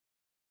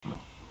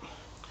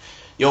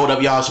Yo, what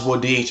up, y'all? It's your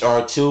boy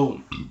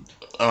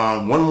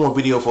DHR2. One more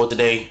video for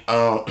today.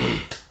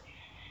 I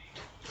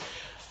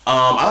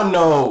don't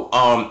know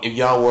if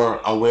y'all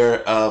were aware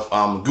of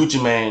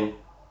Gucci Mane.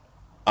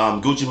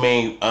 Gucci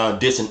Mane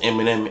dissing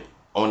Eminem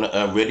on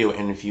a radio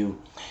interview,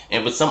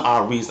 and for some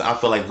odd reason, I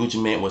feel like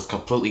Gucci Mane was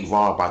completely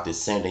wrong about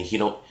this, saying that he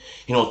don't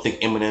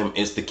think Eminem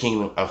is the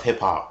king of hip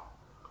hop.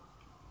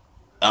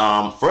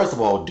 First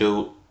of all,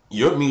 dude,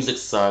 your music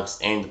sucks,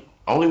 and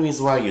only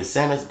reason why you're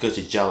saying this is because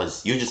you're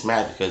jealous. You're just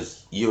mad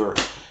because you're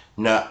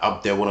not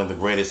up there one of the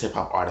greatest hip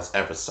hop artists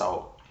ever.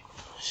 So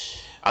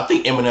I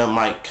think Eminem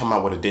might come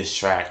out with a diss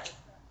track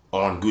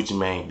on Gucci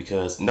Mane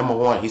because number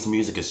one, his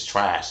music is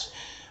trash.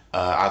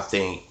 I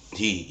think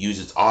he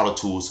uses auto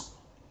tunes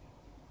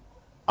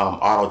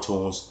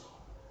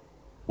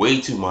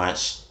way too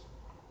much.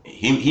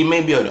 He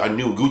may be a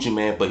new Gucci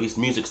Mane, but his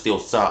music still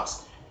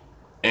sucks.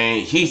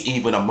 And he's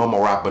even a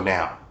mumble rapper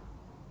now.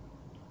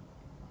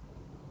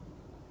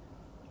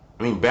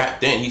 I mean, back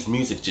then his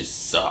music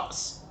just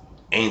sucks,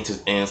 and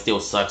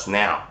still sucks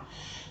now.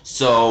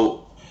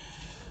 So,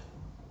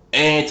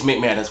 and to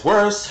make matters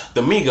worse, the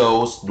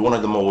Migos, one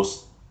of the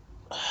most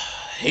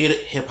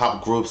hated hip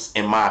hop groups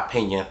in my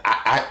opinion.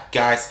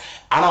 Guys,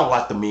 I don't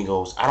like the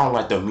Migos. I don't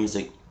like their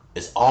music.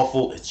 It's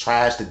awful. It's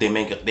trash. That they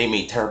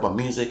make terrible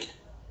music.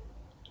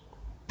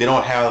 They do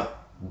not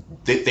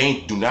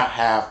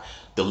have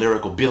the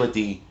lyrical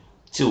ability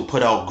to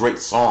put out great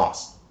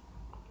songs.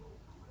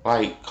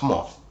 Like, come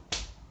on.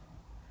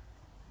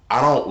 I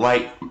don't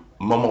like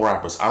mumble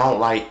rappers. I don't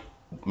like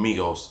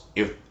Migos.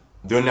 If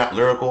they're not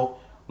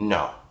lyrical,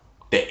 no.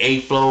 The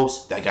A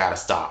flows, that gotta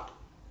stop.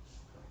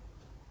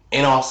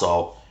 And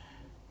also,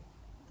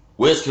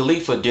 Wiz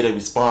Khalifa did a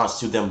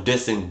response to them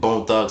dissing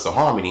Bone Thugs and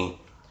Harmony.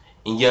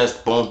 And yes,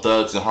 Bone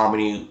Thugs and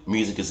Harmony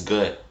music is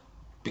good.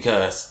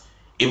 Because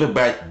even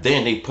back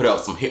then they put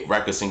out some hit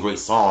records and great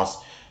songs.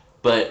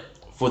 But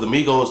for the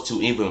Migos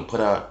to even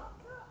put out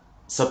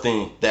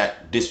something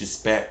that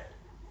disrespect,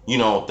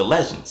 the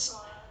legends,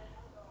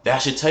 that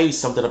should tell you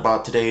something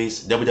about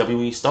today's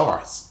WWE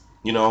stars.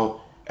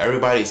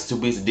 Everybody's too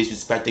busy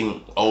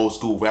disrespecting old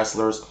school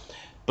wrestlers,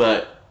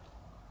 but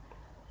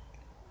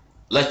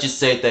let's just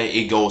say that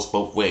it goes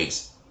both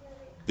ways.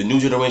 The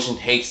new generation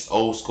hates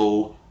old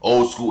school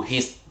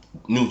hates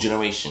new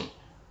generation.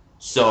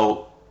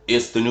 So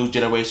it's the new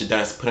generation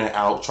that's putting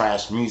out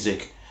trash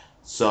music.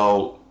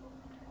 So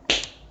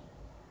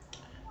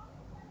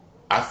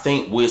I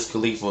think Wiz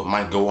Khalifa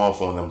might go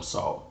off on them.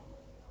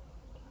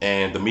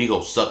 And the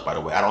Migos suck, by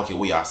the way. I don't care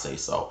what y'all say.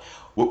 So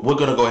we're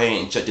gonna go ahead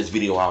and check this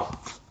video out.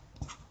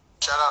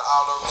 Shout out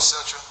all over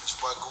Central. It's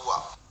boy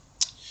Guwap.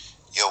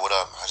 Yo, what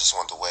up? I just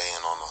want to weigh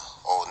in on the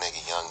old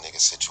nigga, young nigga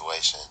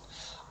situation.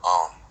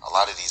 A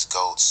lot of these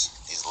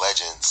GOATs, these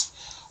legends,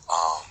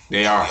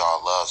 we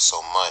all love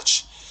so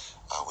much.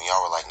 When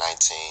y'all were like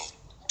 19,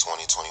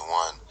 20,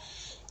 21,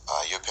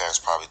 your parents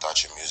probably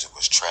thought your music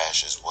was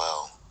trash as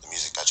well. The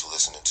music that you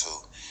listening to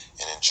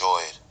and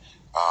enjoyed.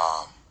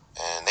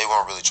 And they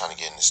weren't really trying to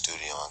get in the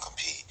studio and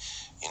compete.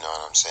 You know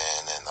what I'm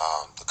saying? And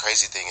the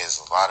crazy thing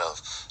is a lot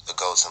of the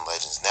GOATs and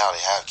legends now,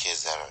 they have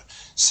kids that are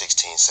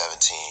 16,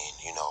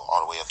 17,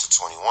 all the way up to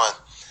 21.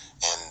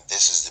 And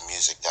this is the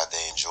music that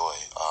they enjoy.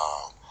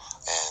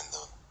 And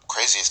the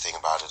craziest thing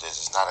about it is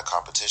it's not a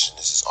competition.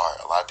 This is art.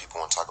 A lot of people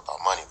want to talk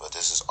about money, but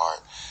this is art.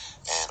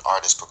 And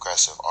art is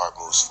progressive. Art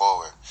moves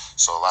forward.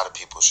 So a lot of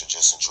people should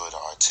just enjoy the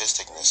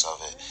artisticness of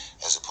it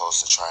as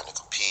opposed to trying to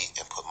compete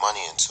and put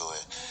money into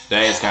it.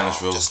 That is kind of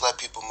true. Just let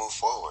people move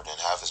forward and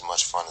have as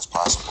much fun as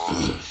possible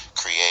and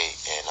create.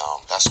 And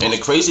that's and the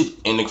crazy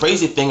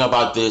thing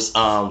about this,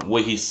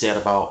 what he said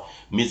about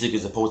music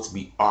is supposed to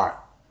be art,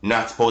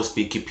 not supposed to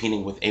be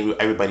competing with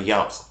everybody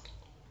else.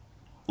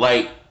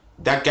 Like,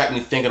 that got me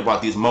thinking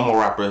about these mumble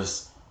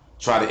rappers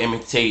try to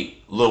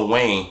imitate Lil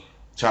Wayne,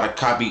 try to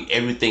copy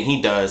everything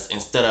he does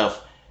instead of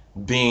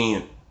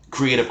being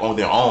creative on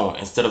their own,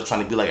 instead of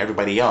trying to be like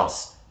everybody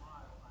else.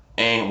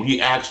 And when you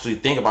actually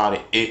think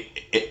about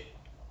it,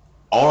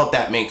 all of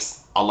that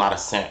makes a lot of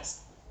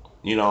sense,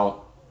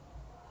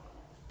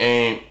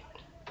 And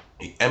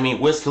I mean,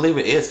 Wiz Khalifa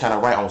is kind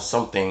of right on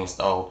some things,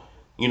 though.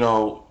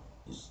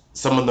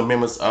 Some of the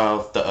members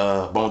of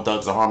the Bone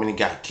Thugs and Harmony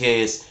got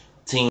kids,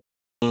 teens,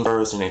 in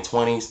their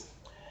 20s,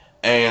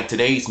 and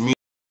today's music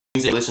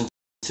they listen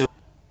to.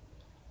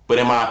 But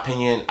in my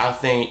opinion, I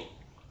think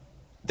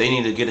they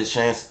need to get a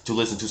chance to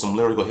listen to some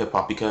lyrical hip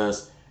hop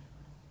because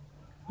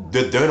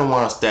they're the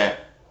ones that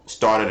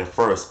started it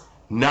first,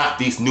 not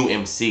these new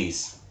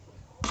MCs.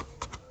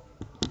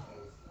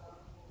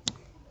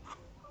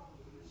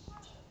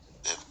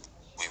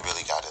 We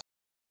really got it.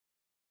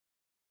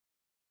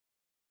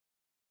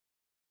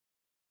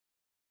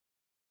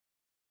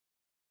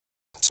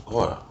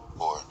 What?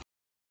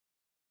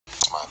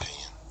 It's my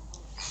opinion.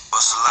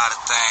 There's a lot of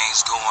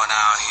things going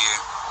out here.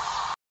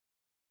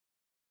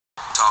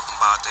 Talking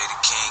about they the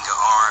king of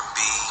R&B.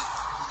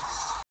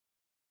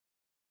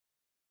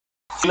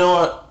 You know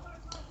what?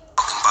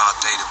 Talking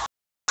about they the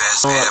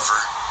best ever.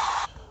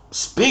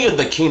 Speaking of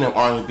the king of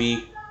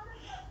R&B,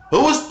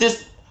 who is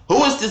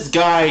this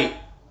guy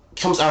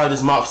comes out of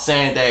his mouth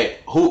saying that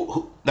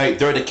who like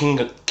they're the king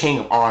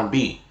of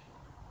R&B.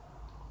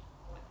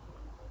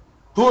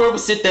 Whoever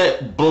sit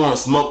that blunt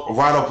smoke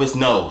right up his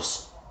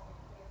nose?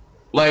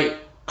 Like,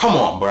 come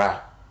on, bruh.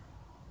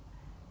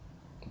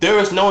 There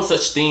is no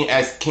such thing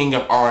as king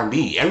of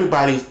R&B.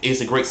 Everybody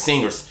is a great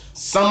singers.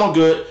 Some are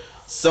good,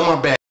 some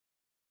are bad.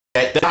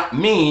 That does not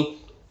mean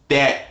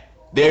that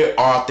they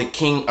are the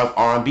king of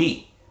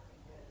R&B.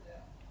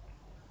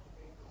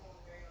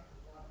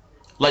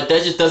 Like,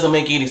 that just doesn't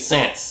make any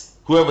sense.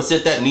 Whoever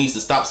said that needs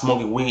to stop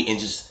smoking weed and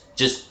just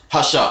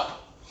hush up.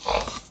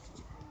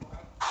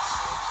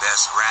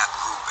 Best rap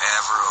group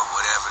ever or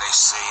whatever they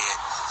said.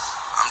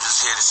 I'm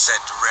just here to set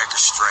the record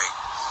straight.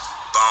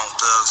 Bone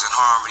Thugs and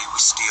Harmony, we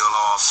still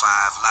all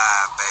five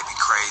live, baby.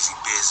 Crazy,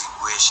 busy,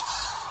 wish,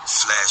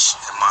 flesh,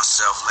 and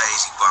myself,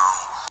 lazy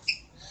bone.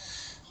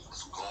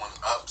 What's going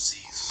up,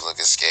 season? Look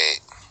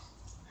Escape.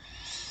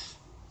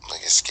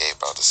 Look Escape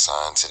out the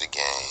sign to the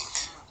gang.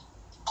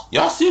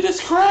 Y'all see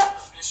this crap?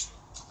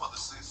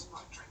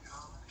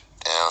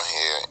 Down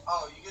here.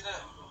 Oh, you get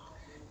that?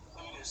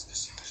 Look at this.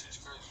 This is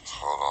crazy.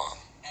 Hold on.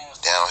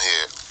 Down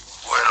here.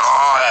 Where it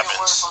all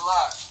happens.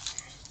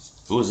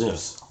 Who is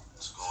this?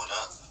 What's going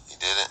up? You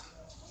did it?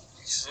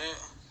 You see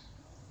it?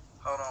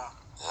 Hold on.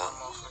 Yeah.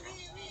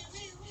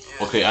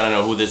 Yeah. Okay, I don't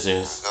know who this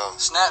is. Go.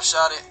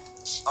 Snapshot it.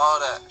 All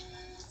that.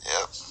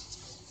 Yep.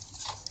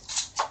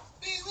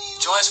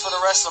 Joints for the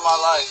rest of my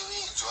life.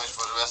 Joints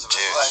for the rest of his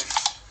Cheers. life.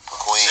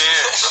 Queen.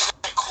 Cheers.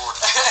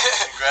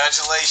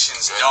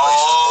 Congratulations, dog.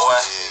 Boy.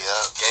 Yeah,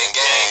 yep. Gang,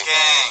 gang,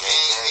 gang.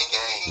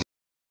 Gang.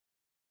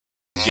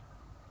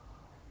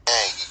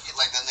 Gang. You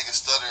like that nigga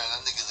stuttering,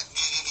 that nigga's like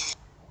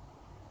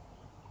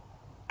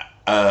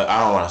I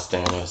don't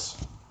understand this.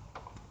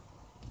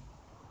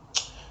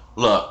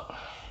 Look,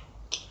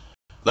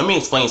 let me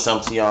explain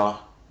something to y'all.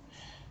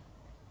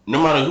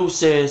 No matter who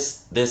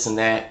says this and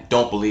that,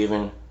 don't believe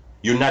in.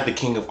 You're not the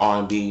king of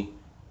R&B.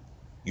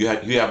 You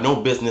have no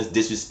business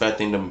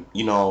disrespecting the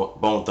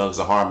Bone Thugs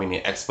and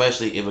Harmony,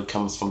 especially if it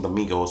comes from the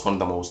Migos, one of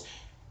the most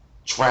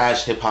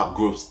trash hip hop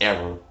groups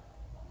ever.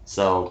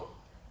 So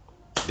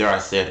there I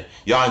said.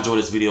 Y'all enjoy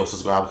this video,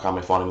 subscribe,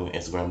 comment, follow me on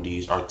Instagram,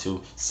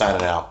 DHR2.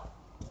 Signing out.